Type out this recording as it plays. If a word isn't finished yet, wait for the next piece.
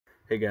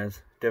Hey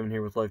guys, Devin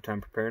here with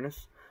Lifetime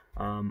Preparedness.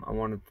 I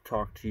wanted to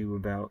talk to you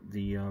about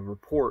the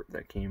report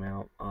that came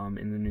out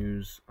in the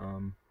news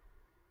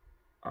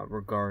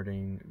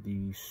regarding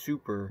the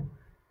super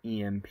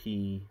EMP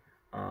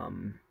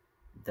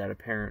that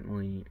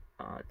apparently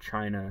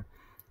China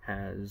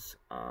has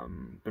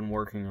been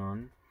working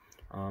on.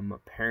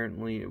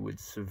 Apparently it would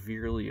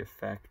severely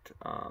affect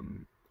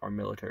our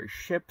military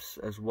ships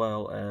as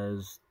well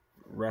as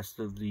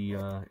rest of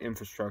the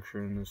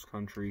infrastructure in this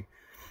country.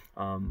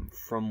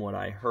 From what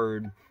I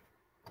heard,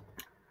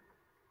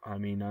 I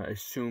mean, I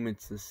assume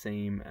it's the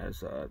same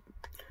as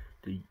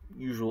the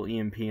usual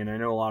EMP, and I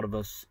know a lot of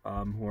us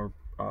who are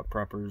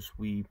preppers,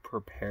 we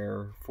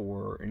prepare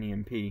for an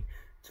EMP.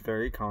 It's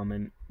very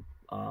common.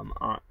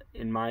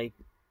 In my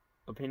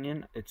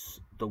opinion,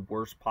 it's the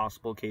worst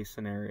possible case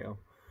scenario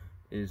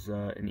is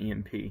an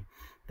EMP.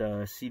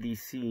 The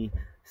CDC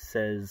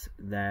says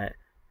that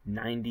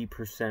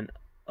 90%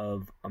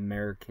 of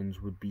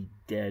Americans would be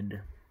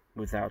dead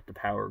without the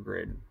power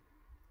grid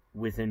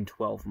within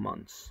 12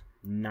 months.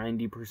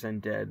 90%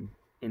 dead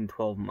in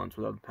 12 months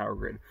without the power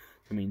grid.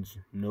 That means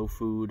no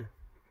food.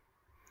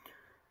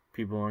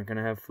 People aren't going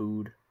to have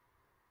food.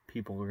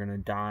 People are going to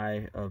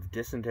die of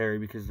dysentery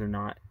because they're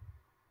not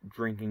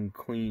drinking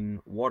clean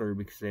water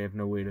because they have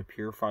no way to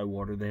purify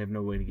water. They have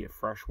no way to get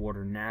fresh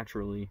water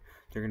naturally.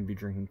 They're going to be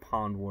drinking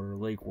pond water,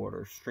 lake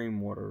water,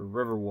 stream water,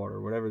 river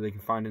water, whatever they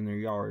can find in their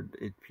yard.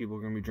 People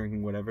are going to be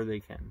drinking whatever they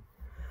can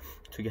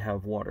to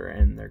have water,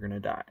 and they're going to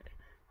die.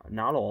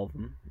 Not all of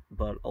them,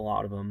 but a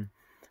lot of them.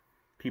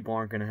 People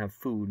aren't going to have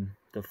food.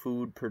 The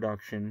food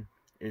production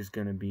is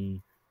going to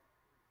be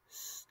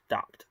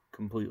stopped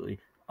completely.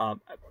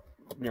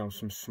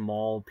 Some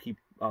small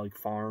like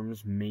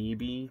farms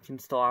maybe can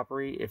still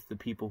operate if the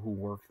people who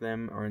work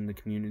them are in the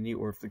community,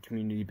 or if the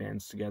community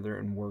bands together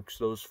and works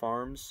those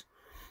farms.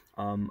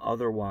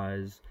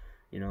 Otherwise,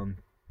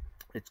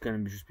 it's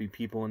going to just be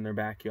people in their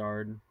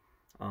backyard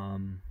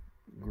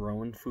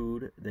growing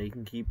food. They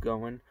can keep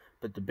going,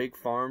 but the big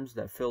farms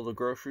that fill the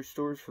grocery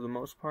stores, for the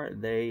most part,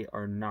 they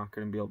are not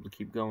going to be able to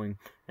keep going.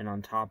 And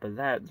on top of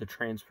that, the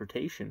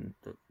transportation,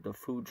 the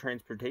food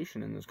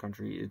transportation in this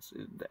country,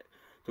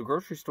 the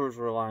grocery stores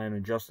rely on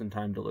a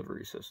just-in-time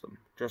delivery system.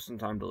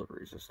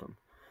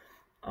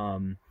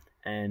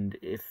 And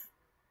if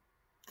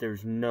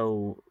there's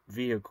no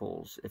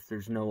vehicles, if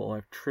there's no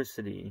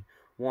electricity,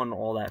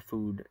 all that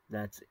food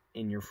that's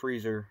in your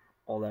freezer,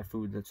 all that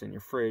food that's in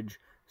your fridge,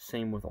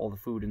 same with all the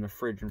food in the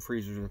fridge and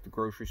freezers at the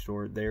grocery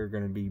store, they're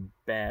going to be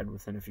bad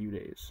within a few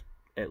days,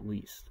 at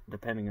least,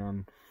 depending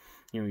on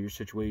your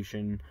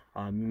situation.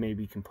 You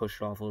maybe can push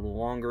it off a little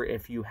longer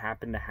if you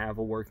happen to have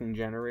a working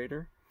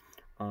generator.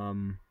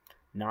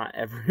 Not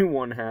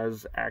everyone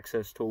has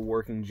access to a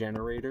working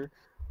generator,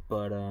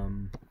 but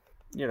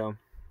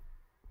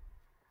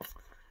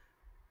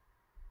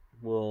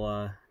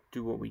we'll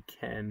do what we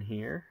can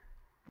here,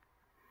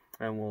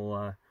 and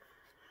we'll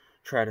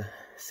try to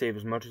save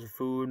as much of the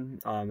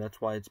food. That's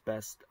why it's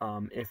best,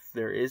 if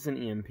there is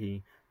an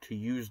EMP, to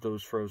use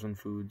those frozen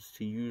foods,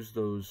 to use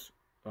those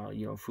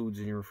foods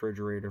in your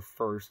refrigerator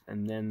first,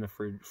 and then the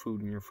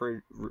food in your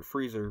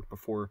freezer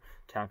before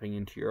tapping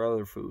into your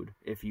other food,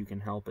 if you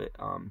can help it.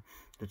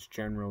 That's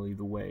generally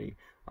the way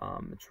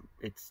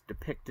it's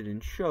depicted in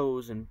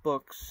shows and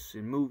books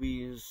and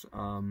movies,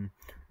 and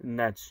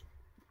that's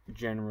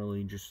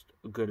generally just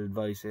good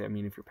advice. I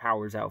mean, if your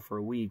power's out for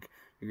a week,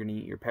 you're going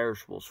to eat your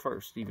perishables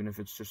first, even if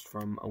it's just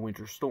from a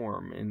winter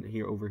storm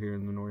over here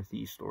in the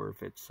Northeast, or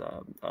if it's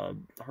a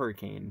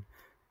hurricane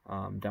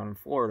down in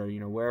Florida,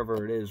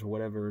 wherever it is,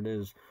 whatever it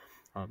is,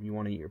 you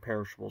want to eat your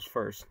perishables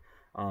first.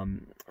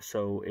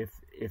 So if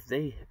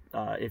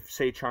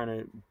say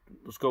China,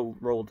 let's go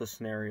roll this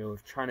scenario,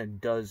 if China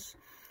does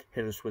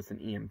hit us with an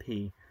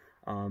EMP,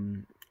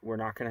 we're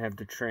not going to have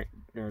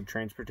the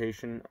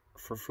transportation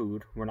for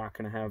food. We're not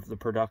going to have the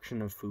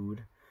production of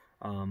food.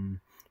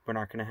 We're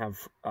not going to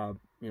have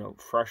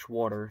fresh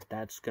water.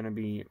 That's going to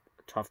be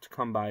tough to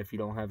come by if you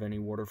don't have any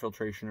water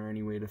filtration or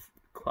any way to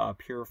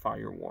purify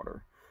your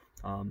water.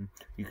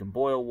 You can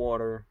boil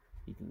water,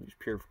 you can use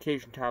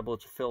purification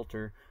tablets, a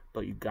filter,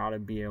 but you got to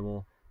be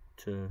able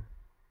to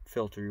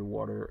filter your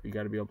water. You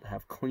got to be able to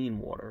have clean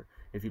water.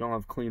 If you don't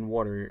have clean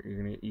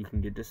water, you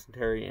can get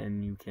dysentery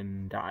and you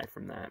can die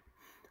from that.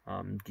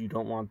 You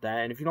don't want that.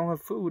 And if you don't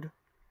have food,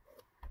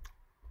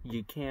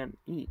 you can't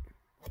eat.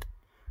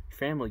 Your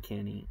family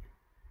can't eat.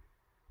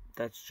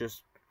 That's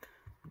just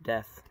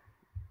death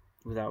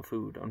without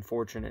food,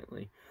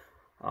 unfortunately.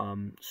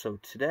 So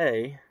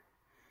today,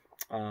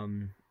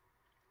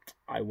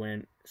 I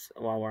went,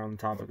 while we're on the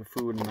topic of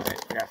food, and I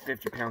got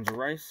 50 pounds of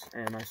rice,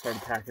 and I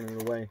started packing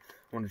it away.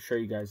 I wanted to show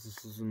you guys,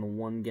 this is in the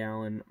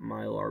 1-gallon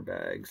Mylar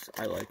bags.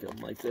 I like them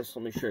like this.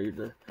 Let me show you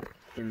the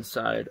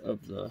inside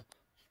of the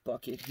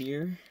bucket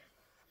here.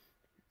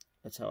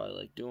 That's how I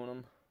like doing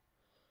them.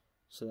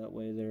 So that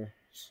way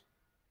there's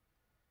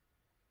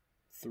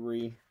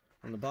 3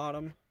 on the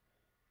bottom,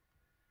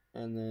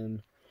 and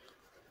then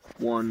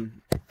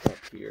 1 up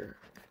here.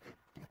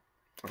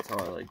 That's how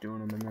I like doing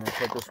them. And then I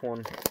put this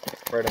one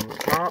right on the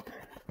top.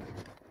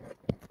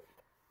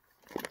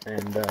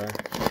 And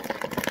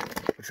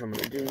which I'm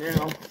going to do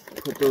now,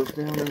 put those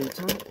down in the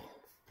top,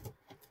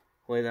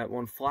 lay that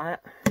one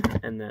flat,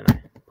 and then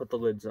I put the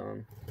lids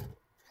on.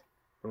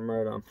 Put them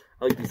right on.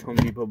 I like these Home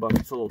Depot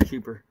buckets, a little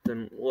cheaper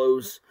than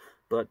Lowe's,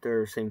 but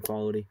they're same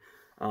quality.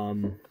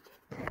 Can't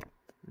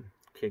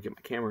get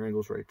my camera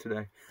angles right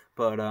today,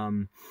 but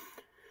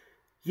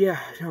yeah,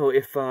 no,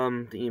 if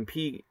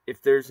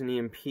if there's an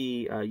EMP,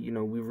 you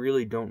know, we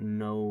really don't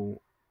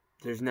know.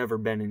 There's never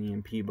been an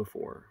EMP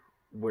before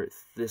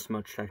with this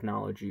much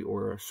technology,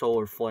 or a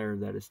solar flare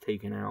that has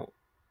taken out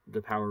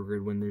the power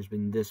grid when there's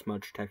been this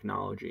much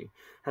technology.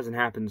 Hasn't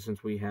happened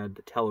since we had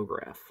the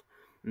telegraph,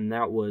 and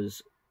that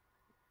was,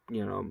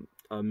 you know,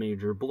 a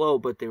major blow,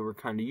 but they were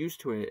kind of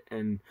used to it.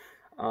 And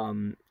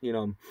you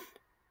know,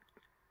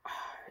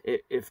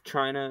 if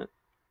China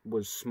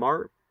was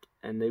smart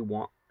and they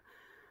want,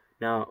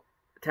 now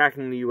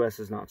attacking the US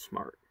is not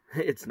smart.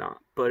 It's not.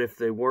 But if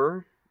they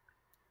were,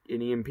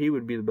 an EMP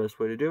would be the best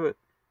way to do it.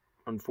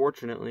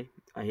 Unfortunately,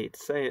 I hate to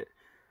say it,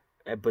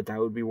 but that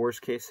would be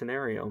worst case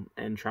scenario.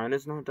 And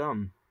China's not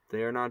dumb.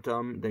 They are not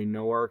dumb. They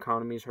know our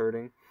economy's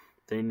hurting.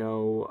 They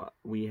know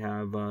we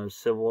have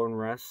civil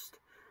unrest.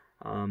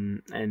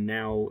 And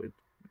now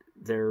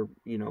they're,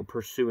 you know,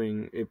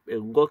 pursuing,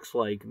 it looks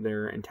like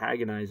they're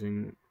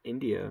antagonizing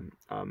India,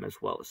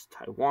 as well as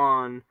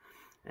Taiwan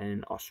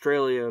and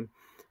Australia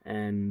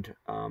and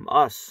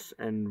us.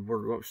 And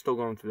we're still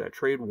going through that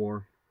trade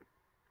war,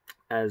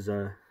 as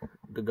the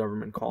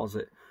government calls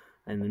it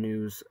in the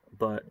news.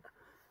 But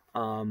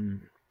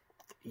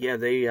yeah,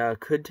 they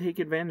could take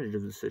advantage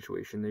of the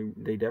situation.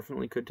 They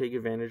definitely could take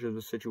advantage of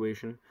the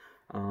situation.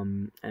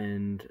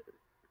 And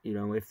you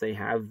know, if they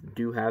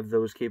do have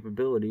those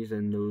capabilities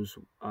and those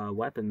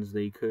weapons,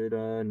 they could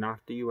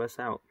knock the U.S.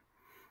 out.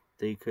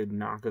 They could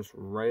knock us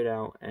right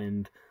out.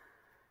 And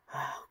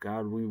oh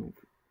God,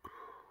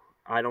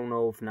 I don't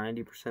know if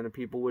 90% of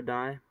people would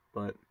die,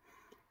 but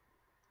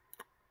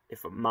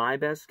if my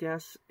best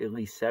guess, at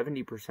least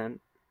 70%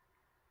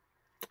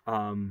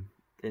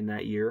 in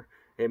that year.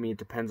 I mean, it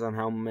depends on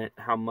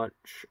how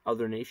much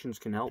other nations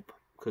can help,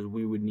 because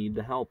we would need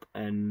the help,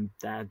 and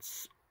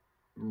that's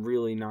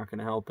really not going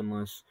to help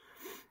unless,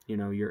 you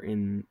know, you're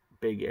in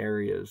big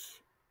areas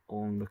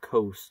along the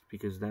coast,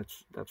 because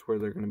that's where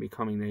they're going to be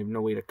coming. They have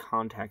no way to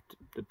contact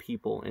the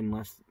people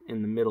unless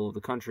in the middle of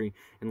the country,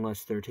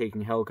 unless they're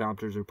taking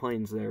helicopters or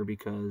planes there,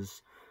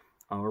 because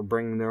or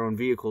bringing their own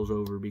vehicles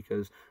over,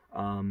 because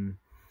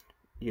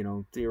you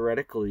know,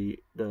 theoretically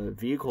the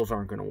vehicles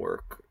aren't going to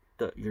work.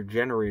 Your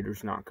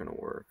generator's not going to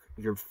work.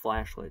 Your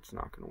flashlight's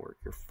not going to work.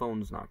 Your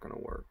phone's not going to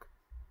work.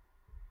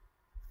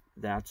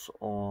 That's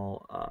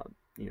all,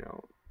 you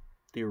know,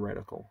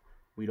 theoretical.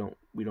 We don't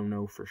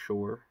know for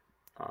sure.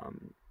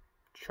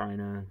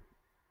 China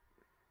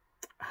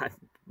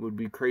would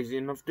be crazy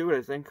enough to do it,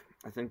 I think.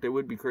 I think they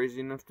would be crazy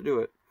enough to do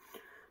it.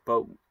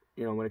 But,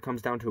 you know, when it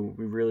comes down to it,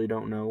 we really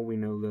don't know. We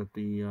know that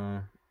the,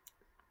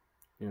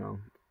 you know,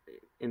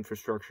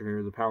 infrastructure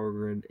here, the power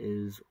grid,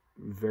 is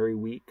very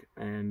weak,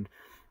 and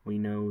we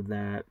know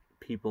that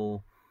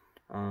people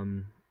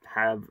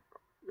have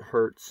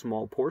hurt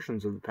small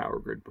portions of the power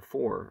grid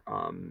before,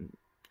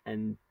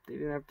 and they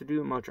didn't have to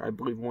do much. I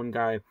believe one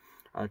guy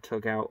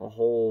took out a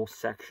whole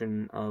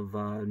section of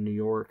New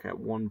York at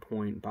one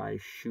point by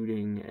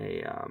shooting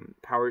a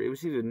power. It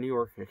was either New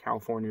York or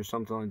California or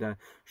something like that.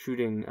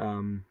 Shooting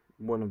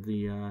one of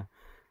the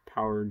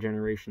power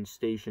generation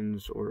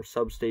stations or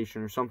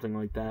substation or something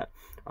like that.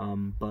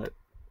 But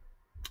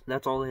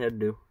that's all they had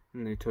to do,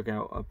 and they took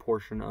out a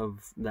portion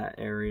of that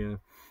area.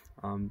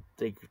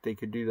 They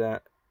could do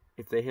that.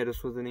 If they hit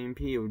us with an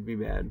EMP, it would be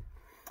bad,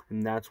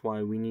 and that's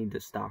why we need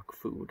to stock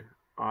food.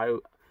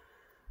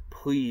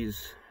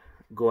 Please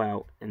go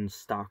out and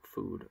stock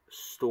food.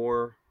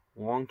 Store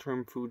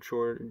long-term food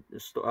shortage,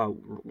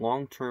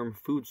 long-term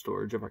food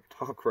storage, if I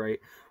can talk right.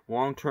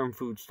 Long-term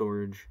food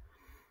storage,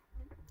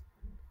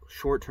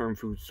 short-term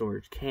food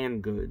storage,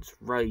 canned goods,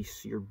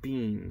 rice, your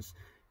beans.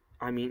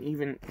 I mean,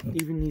 even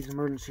these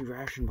emergency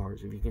ration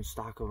bars, if you can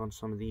stock up on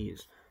some of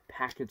these.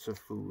 Packets of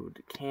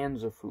food,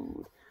 cans of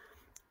food,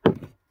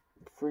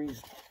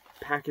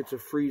 packets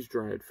of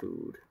freeze-dried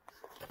food.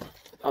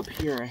 Up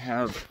here I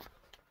have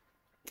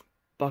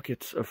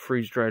buckets of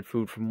freeze-dried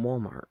food from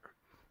Walmart.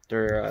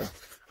 They're,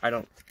 I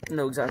don't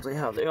know exactly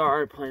how they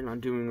are. I plan on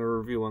doing a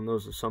review on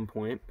those at some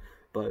point.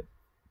 But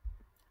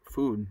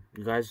food,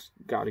 you guys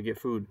gotta get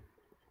food.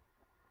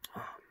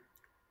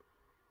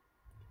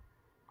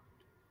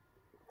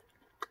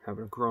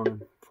 Having a Corona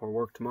before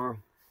work tomorrow.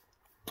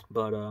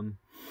 But,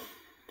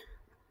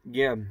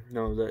 yeah,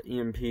 no, the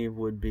EMP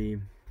would be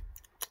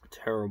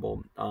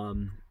terrible.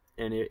 And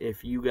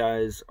if you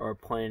guys are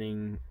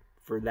planning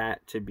for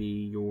that to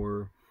be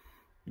your,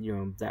 you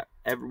know,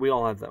 we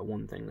all have that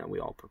one thing that we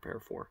all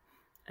prepare for.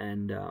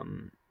 And,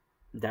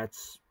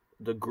 that's,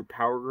 the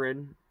power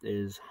grid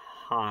is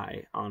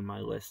high on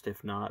my list.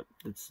 If not,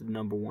 it's the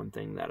number one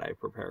thing that I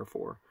prepare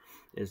for,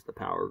 is the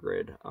power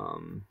grid.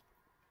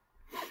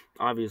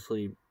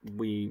 Obviously,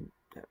 we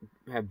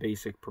have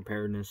basic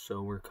preparedness,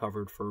 so we're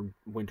covered for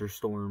winter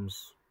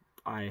storms,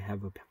 I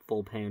have a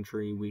full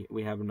pantry.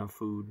 We have enough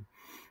food.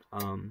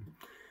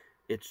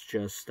 It's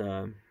just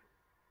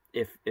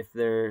if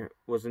there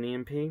was an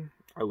EMP,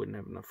 I wouldn't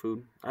have enough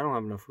food. I don't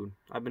have enough food.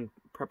 I've been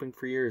prepping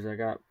for years. I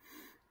got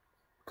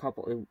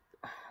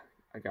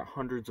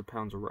hundreds of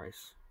pounds of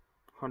rice,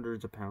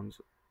 hundreds of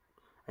pounds.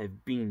 I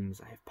have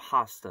beans. I have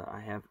pasta.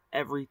 I have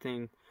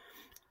everything.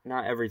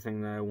 Not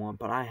everything that I want,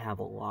 but I have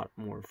a lot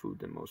more food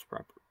than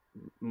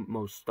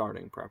most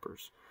starting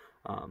preppers.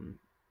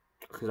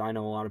 Because I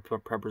know a lot of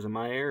preppers in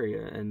my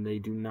area, and they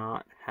do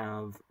not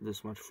have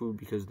this much food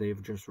because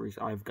they've just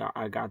I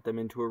got them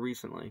into it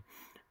recently,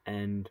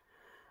 and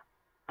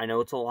I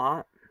know it's a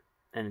lot,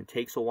 and it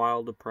takes a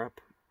while to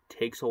prep,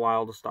 takes a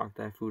while to stock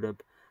that food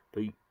up,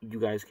 but you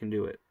guys can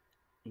do it.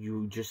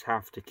 You just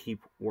have to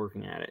keep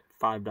working at it.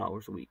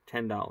 $5 a week,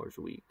 $10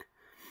 a week.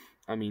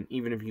 I mean,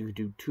 even if you could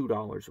do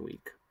 $2 a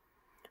week,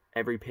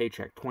 every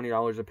paycheck,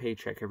 $20 a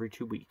paycheck every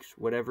 2 weeks,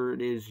 whatever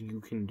it is you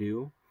can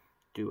do,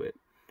 do it.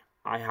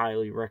 I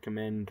highly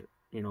recommend,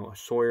 a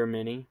Sawyer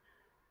Mini,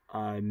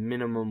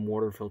 minimum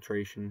water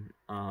filtration,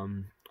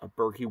 a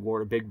Berkey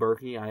water, big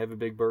Berkey. I have a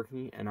big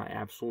Berkey, and I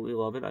absolutely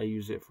love it. I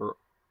use it for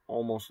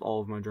almost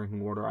all of my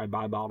drinking water. I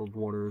buy bottled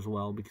water as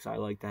well because I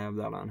like to have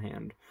that on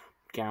hand,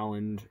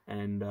 galloned,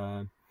 and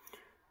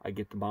I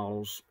get the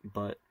bottles.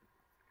 But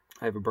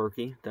I have a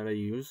Berkey that I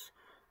use.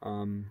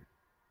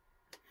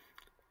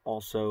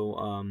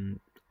 Also,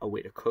 a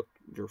way to cook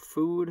your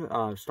food,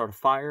 start a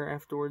fire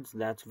afterwards.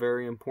 That's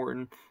very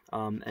important.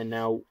 And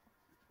now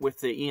with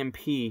the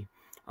EMP, you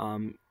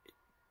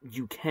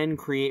can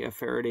create a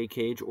Faraday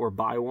cage or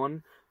buy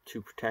one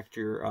to protect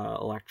your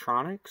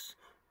electronics.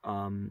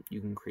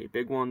 You can create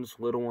big ones,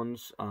 little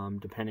ones,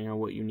 depending on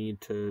what you need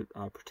to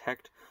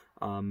protect.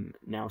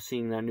 Now,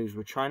 seeing that news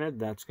with China,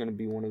 that's going to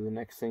be one of the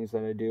next things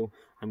that I do.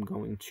 I'm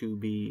going to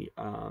be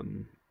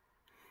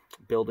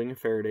building a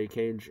Faraday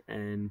cage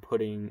and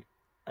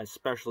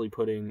especially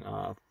putting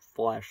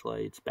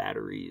flashlights,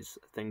 batteries,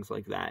 things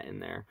like that in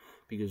there,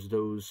 because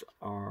those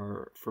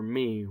are, for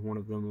me, one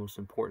of the most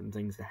important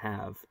things to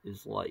have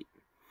is light.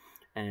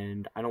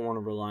 And I don't want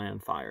to rely on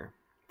fire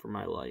for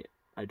my light.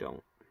 I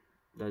don't.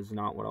 That's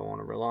not what I want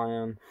to rely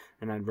on,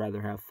 and I'd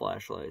rather have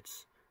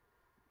flashlights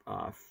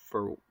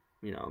for,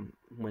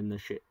 when the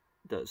shit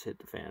does hit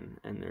the fan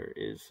and there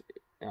is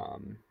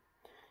an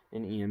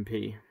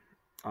EMP.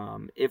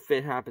 If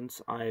it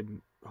happens, I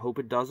hope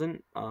it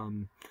doesn't,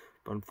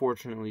 but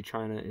unfortunately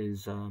China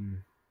is,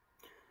 I'm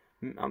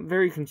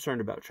very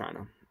concerned about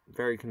China,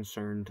 very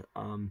concerned.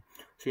 So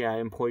yeah, I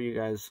implore you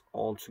guys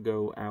all to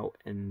go out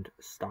and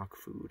stock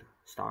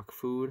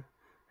food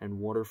and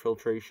water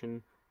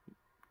filtration.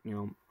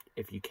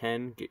 If you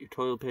can, get your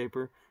toilet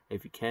paper.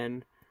 If you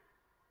can,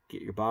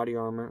 get your body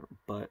armor.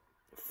 But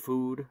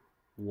food,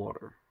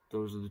 water,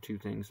 those are the two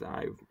things that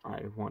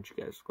I want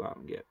you guys to go out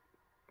and get.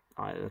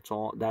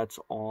 That's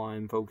all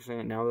I'm focusing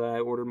on. Now that I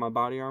ordered my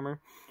body armor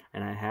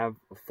and I have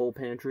a full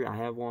pantry, I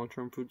have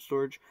long-term food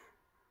storage,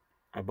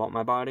 I bought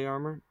my body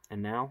armor,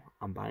 and now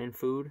I'm buying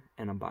food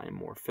and I'm buying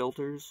more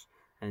filters,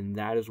 and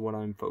that is what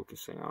I'm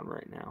focusing on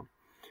right now.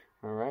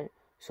 Alright,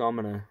 so I'm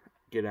gonna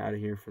get out of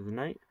here for the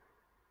night.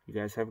 You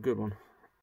guys have a good one.